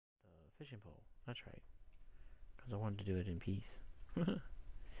fishing pole. That's right. Because I wanted to do it in peace.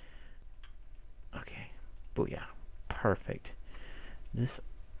 Okay. Booyah. Perfect. This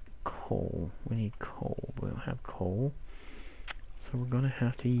coal. We need coal. We don't have coal. So we're going to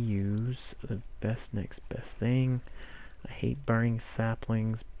have to use the next best thing. I hate burning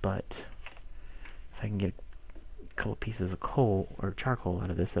saplings, but if I can get a couple pieces of coal or charcoal out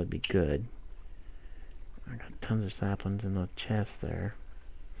of this, that'd be good. I got tons of saplings in the chest there.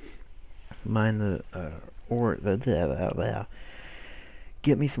 Mine the ore.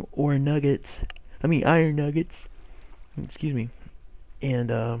 Get me some ore nuggets. I mean iron nuggets. Excuse me. And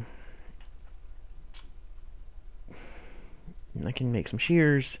I can make some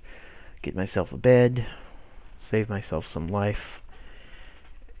shears, get myself a bed, save myself some life,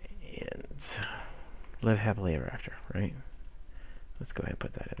 and live happily ever after, right? Let's go ahead and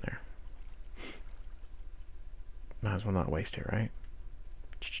put that in there. Might as well not waste it, right?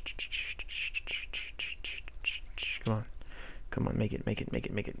 Come on. Come on, make it.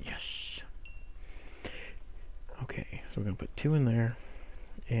 Yes. Okay, so we're going to put 2 in there,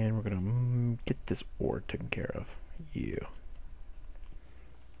 and we're going to get this ore taken care of. Yeah.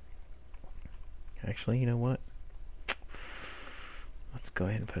 Actually, you know what? Let's go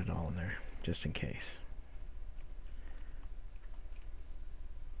ahead and put it all in there, just in case.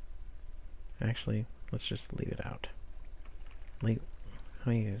 Actually, let's just leave it out. How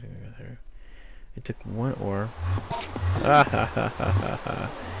are you guys gonna go through? It took 1 ore.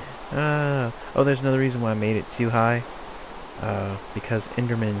 Oh, there's another reason why I made it too high. Because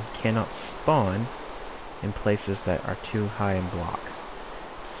Endermen cannot spawn in places that are too high in block.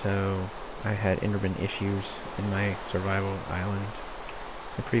 So I had Enderman issues in my survival island,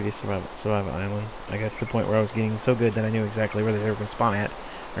 the previous survival island. I got to the point where I was getting so good that I knew exactly where they were going to spawn at,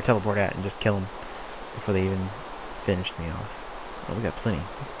 or teleport at, and just kill them before they even finished me off. Oh, we got plenty.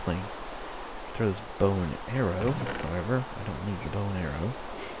 That's plenty. Throw this bow and arrow. However, I don't need the bow and arrow.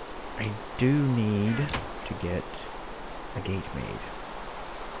 I do need to get a gate made.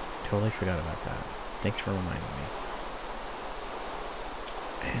 Totally forgot about that. Thanks for reminding me.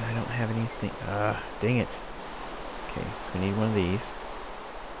 And I don't have anything. Dang it. Okay, I need one of these.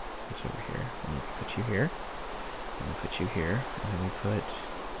 This over here. I'm going to put you here. I'm going to put you here. And then we put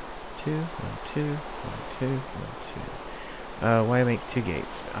 2, 1, 2, 1, 2, 1, 2. Why make 2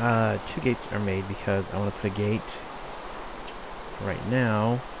 gates? 2 gates are made because I want to put a gate right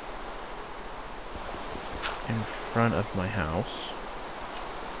now in front of my house.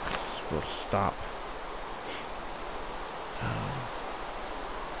 This will stop.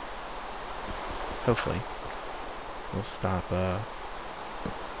 Hopefully, we'll stop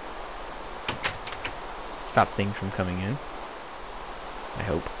things from coming in. I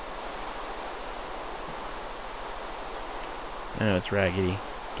hope. I know it's raggedy.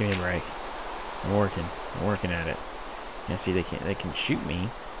 Give me a break. I'm working at it. Yeah, see, they can shoot me.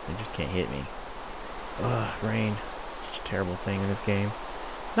 They just can't hit me. Ugh, rain. Such a terrible thing in this game.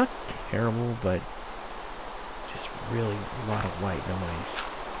 Not terrible, but just really a lot of white noise.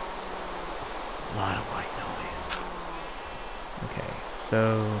 A lot of white noise. Okay,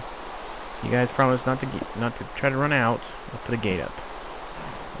 so you guys promised not to try to run out. I'll put a gate up.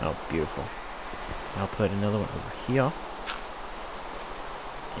 Oh, beautiful. I'll put another one over here.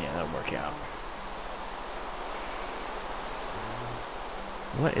 Yeah, that'll work out.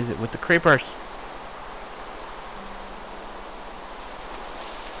 What is it with the creepers?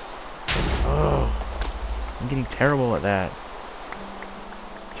 Oh, I'm getting terrible at that.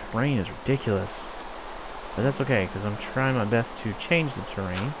 This terrain is ridiculous. But that's okay, because I'm trying my best to change the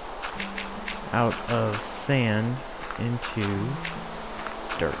terrain out of sand into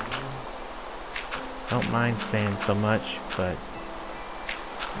dirt. I don't mind sand so much, but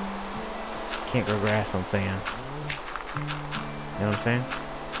can't grow grass on sand. You know what I'm saying?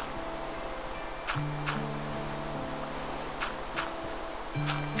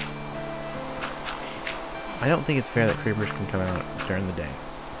 I don't think it's fair that creepers can come out during the day.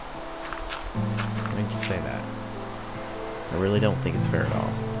 Let me just say that. I really don't think it's fair at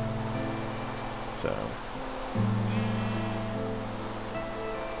all. So.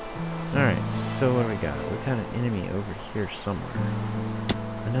 Alright, so what do we got? We got an enemy over here somewhere.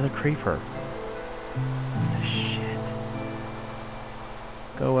 Another creeper. What the shit?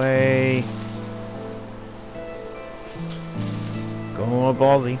 Go away. Go on,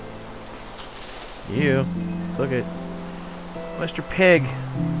 ballsy. You. Let's look at Mr. Pig.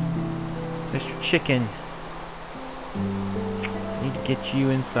 Mr. Chicken. I need to get you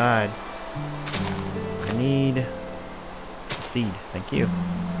inside. I need a seed. Thank you.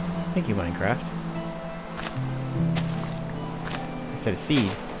 Thank you, Minecraft. I said a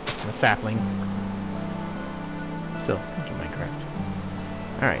seed. I'm a sapling. Still, thank you, Minecraft.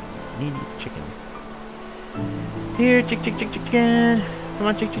 Alright, need chicken. Here, chicken. Come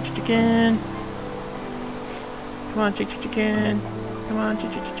on, chicken. Come on, chicken. Come on,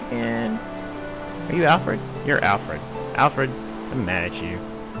 chicken. Are you Alfred? You're Alfred. Alfred, I'm mad at you.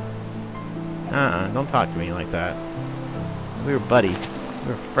 Don't talk to me like that. We were buddies. We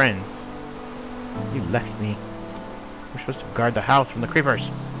were friends. You left me. We're supposed to guard the house from the creepers.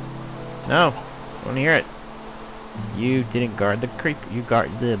 No, I want to hear it. You didn't guard the creep. You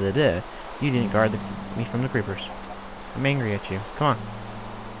guard You didn't guard me from the creepers. I'm angry at you. Come on.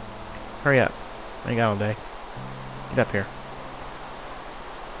 Hurry up. I ain't got all day. Get up here.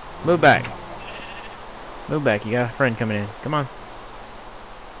 Move back. Move back. You got a friend coming in. Come on.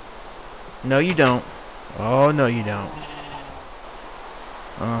 No, you don't. Oh, no, you don't.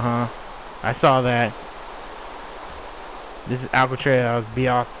 Uh-huh. I saw that. This is Alcatraz. Be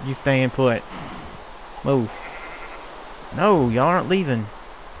off. You staying put. Move. No, y'all aren't leaving.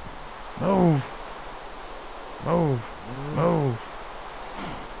 Move. Move. Move.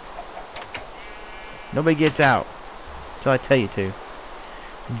 Nobody gets out until I tell you to.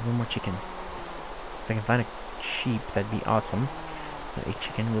 I need one more chicken. If I can find a sheep, that'd be awesome. But a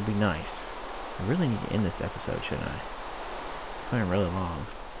chicken would be nice. I really need to end this episode, shouldn't I? It's going really long.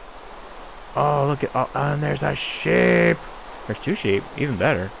 Oh, look at... Oh, and there's a sheep! There's 2 sheep. Even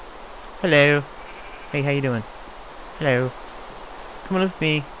better. Hello. Hey, how you doing? Hello. Come on with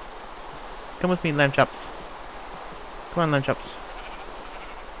me. Come with me, lamb chops. Come on, lamb chops.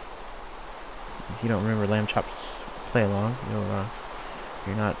 If you don't remember lamb chops, play along.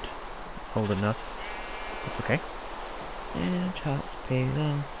 You're not old enough. It's okay. Lamb chops, play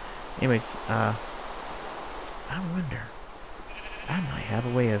along. Anyways, I wonder. I might have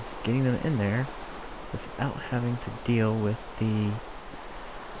a way of getting them in there without having to deal with the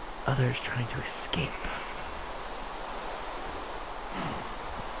others trying to escape.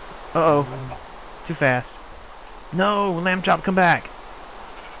 Uh-oh. Too fast. No! Lamb chop, come back!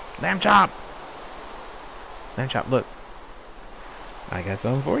 Lamb chop! Lamb chop, look. I got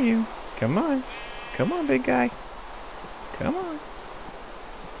something for you. Come on. Come on, big guy. Come on.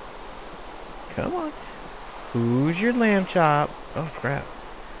 Come on. Who's your lamb chop? Oh, crap.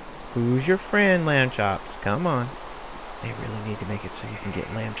 Who's your friend, lamb chops? Come on. They really need to make it so you can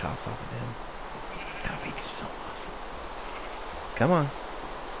get lamb chops off of them. That would be so awesome. Come on.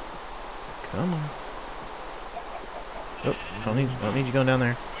 Come on. Oh, I don't need you going down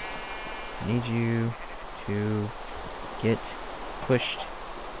there. I need you to get pushed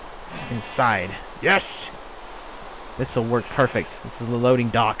inside. Yes! This will work perfect. This is the loading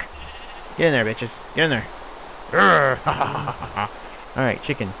dock. Get in there, bitches. Get in there. Alright,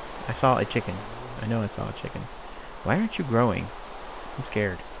 chicken. I saw a chicken. I know I saw a chicken. Why aren't you growing? I'm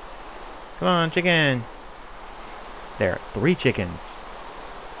scared. Come on, chicken. There, 3 chickens.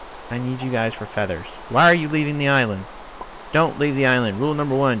 I need you guys for feathers. Why are you leaving the island? Don't leave the island. Rule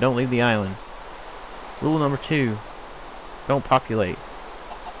number 1, don't leave the island. Rule number 2, don't populate.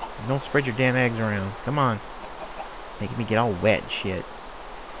 Don't spread your damn eggs around. Come on. Making me get all wet and shit.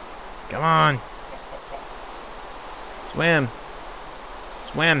 Come on. Swim.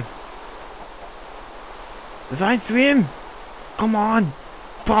 Swim. If I swim, come on.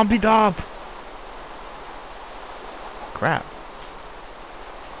 Pump it up. Crap.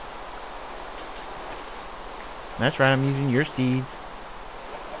 That's right, I'm using your seeds.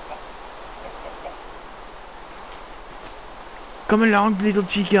 Come along, little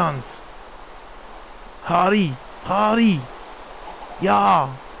chickens. Hurry, hurry.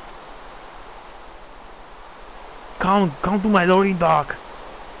 Yeah. Come to my loading dock.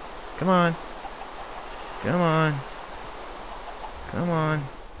 Come on. Come on. Come on.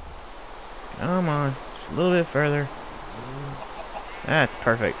 Come on. Just a little bit further. That's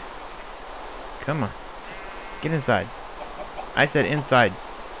perfect. Come on. Get inside. I said inside.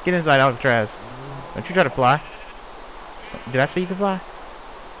 Get inside, Alcatraz. Don't you try to fly. Did I say you could fly?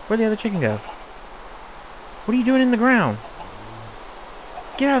 Where'd the other chicken go? What are you doing in the ground?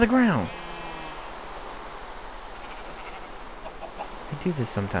 Get out of the ground. I do this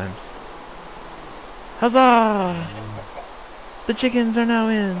sometimes. Huzzah! The chickens are now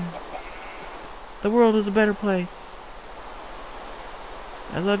in. The world is a better place.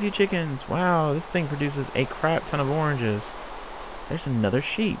 I love you, chickens. Wow, this thing produces a crap ton of oranges. There's another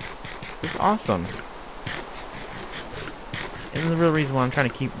sheep. This is awesome. And the real reason why I'm trying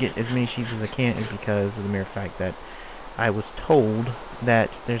to get as many sheep as I can is because of the mere fact that I was told that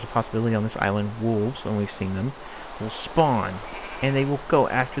there's a possibility on this island wolves, and we've seen them, will spawn. And they will go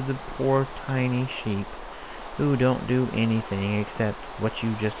after the poor tiny sheep who don't do anything except what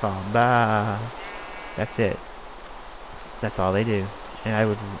you just saw. Bah! That's it. That's all they do. And I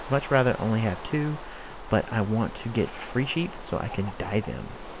would much rather only have 2, but I want to get free sheep so I can dye them.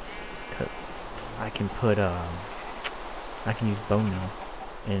 'Cause I can put, I can use bone meal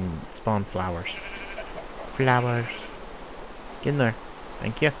and spawn flowers. Flowers. Get in there.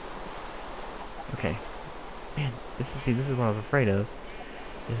 Thank you. Okay. Man, this is what I was afraid of.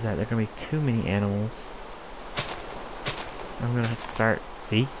 Is that there are gonna be too many animals. I'm gonna have to start.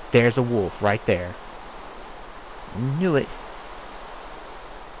 See? There's a wolf right there. Knew it.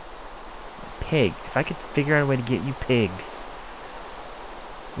 Pig. If I could figure out a way to get you pigs.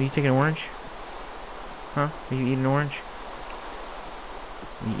 Will you take an orange? Huh? Will you eat an orange?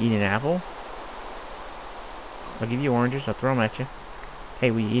 Will you eat an apple? I'll give you oranges. I'll throw them at you. Hey,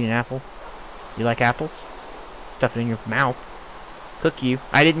 will you eat an apple? You like apples? Stuff it in your mouth. Cook you.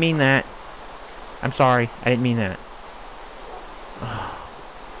 I didn't mean that. I'm sorry. I didn't mean that. Oh.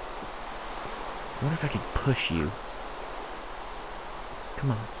 What if I could push you?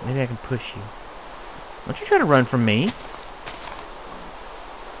 Come on. Maybe I can push you. Don't you try to run from me.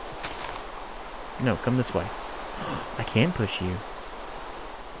 No, come this way. I can push you.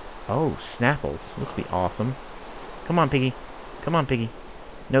 Oh, Snapples. This will be awesome. Come on, Piggy. Come on, Piggy.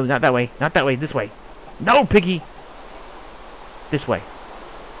 No, not that way. Not that way. This way. No, Piggy! This way.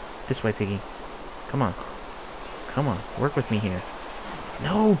 This way, Piggy. Come on. Come on. Work with me here.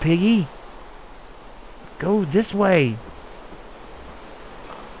 No, Piggy! Go this way!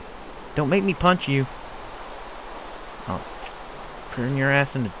 Don't make me punch you. I'll turn your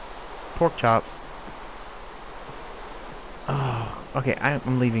ass into pork chops. Oh, okay,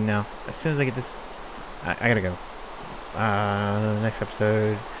 I'm leaving now. As soon as I get this... I gotta go. Next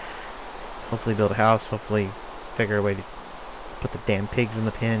episode... Hopefully build a house. Hopefully figure a way to put the damn pigs in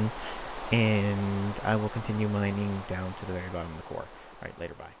the pen. And I will continue mining down to the very bottom of the core. Alright,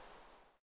 later, bye.